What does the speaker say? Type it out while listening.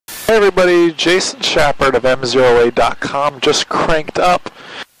Hey everybody, Jason Shepard of M0A.com just cranked up,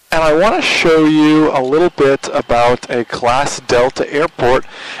 and I want to show you a little bit about a Class Delta airport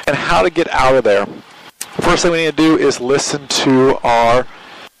and how to get out of there. First thing we need to do is listen to our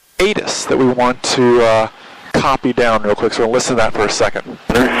ATIS that we want to copy down real quick, so we'll listen to that for a second.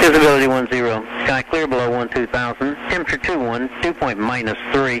 Visibility 10, sky clear below 12,000, temperature 21, dew point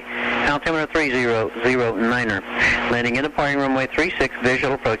 -3, altimeter 3009er, landing in departing runway 36,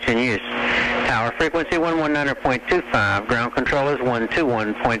 visual approach in use. Tower frequency 119.25, ground control is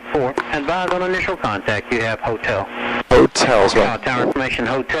 121.4, advise on initial contact you have hotel. Hotels, right? Tower information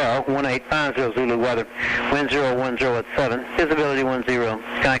hotel 1850 Zulu weather, wind 010 at 7, visibility 10,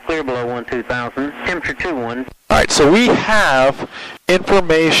 sky clear below 12,000, temperature 21. Alright, so we have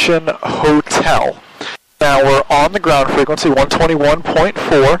information hotel. Now we're on the ground frequency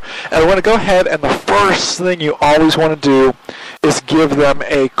 121.4, and I want to go ahead, and the first thing you always want to do is give them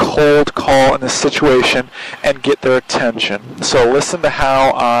a cold call in this situation and get their attention. So listen to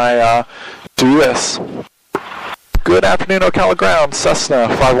how I do this. Good afternoon, Ocala Ground, Cessna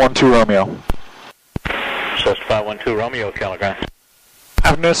 512 Romeo. Cessna 512 Romeo, Ocala Ground.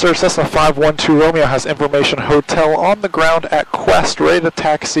 Afternoon, sir. Cessna 512 Romeo has information hotel on the ground at Quest, ready to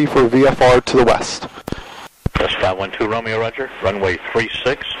taxi for VFR to the west. Cessna 512 Romeo, roger. Runway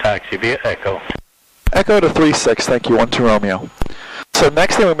 36, taxi via Echo. Echo to 36, thank you, 12 Romeo. So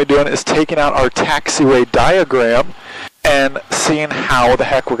next thing we'll be doing is taking out our taxiway diagram and seeing how the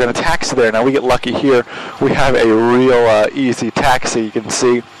heck we're going to taxi there. Now we get lucky here. We have a real easy taxi, you can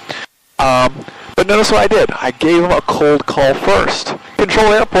see. But notice what I did. I gave them a cold call first.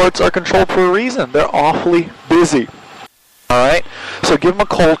 Control airports are controlled for a reason. They're awfully busy. Alright? So give them a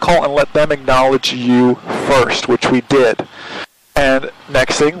cold call and let them acknowledge you first, which we did. And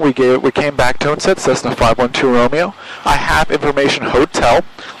next thing, we came back to him and said, Cessna 512 Romeo, I have information hotel,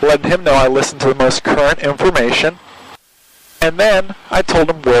 letting him know I listened to the most current information. And then I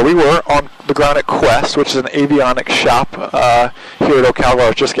told him where we were on the ground at Quest, which is an avionics shop here at Ocala. I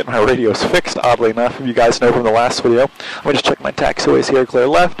was just getting my radios fixed, oddly enough, if you guys know from the last video. Let me just check my taxiways here. Clear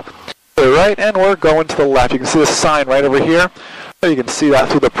left, clear right, and we're going to the left. You can see the sign right over here. You can see that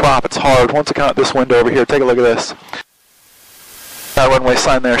through the prop. It's hard. Once I come out this window over here, take a look at this. That runway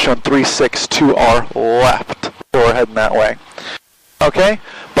sign there showing 36 to our left. So we're heading that way. Okay,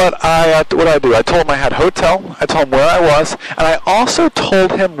 but what did I do? I told him I had hotel, I told him where I was, and I also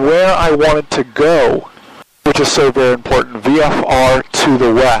told him where I wanted to go, which is so very important, VFR to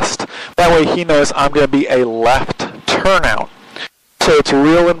the west. That way he knows I'm going to be a left turnout. So it's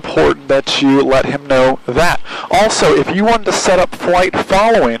real important that you let him know that. Also, if you wanted to set up flight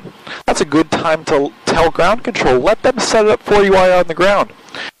following, that's a good time to tell ground control. Let them set it up for you while you're on the ground.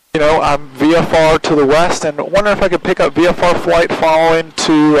 You know, I'm VFR to the west, and wonder if I could pick up VFR flight following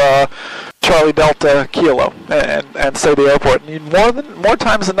to Charlie Delta Kilo and say the airport. And more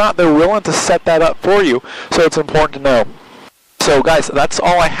times than not, they're willing to set that up for you. So it's important to know. So guys, that's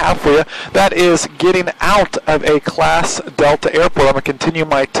all I have for you. That is getting out of a Class Delta airport. I'm going to continue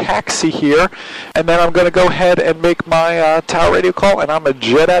my taxi here, and then I'm going to go ahead and make my tower radio call, and I'm going to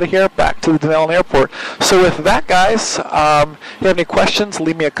jet out of here back to the Denellen Airport. So with that, guys, if you have any questions,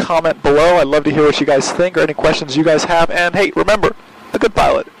 leave me a comment below. I'd love to hear what you guys think or any questions you guys have. And hey, remember, a good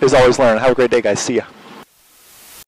pilot is always learning. Have a great day, guys. See ya.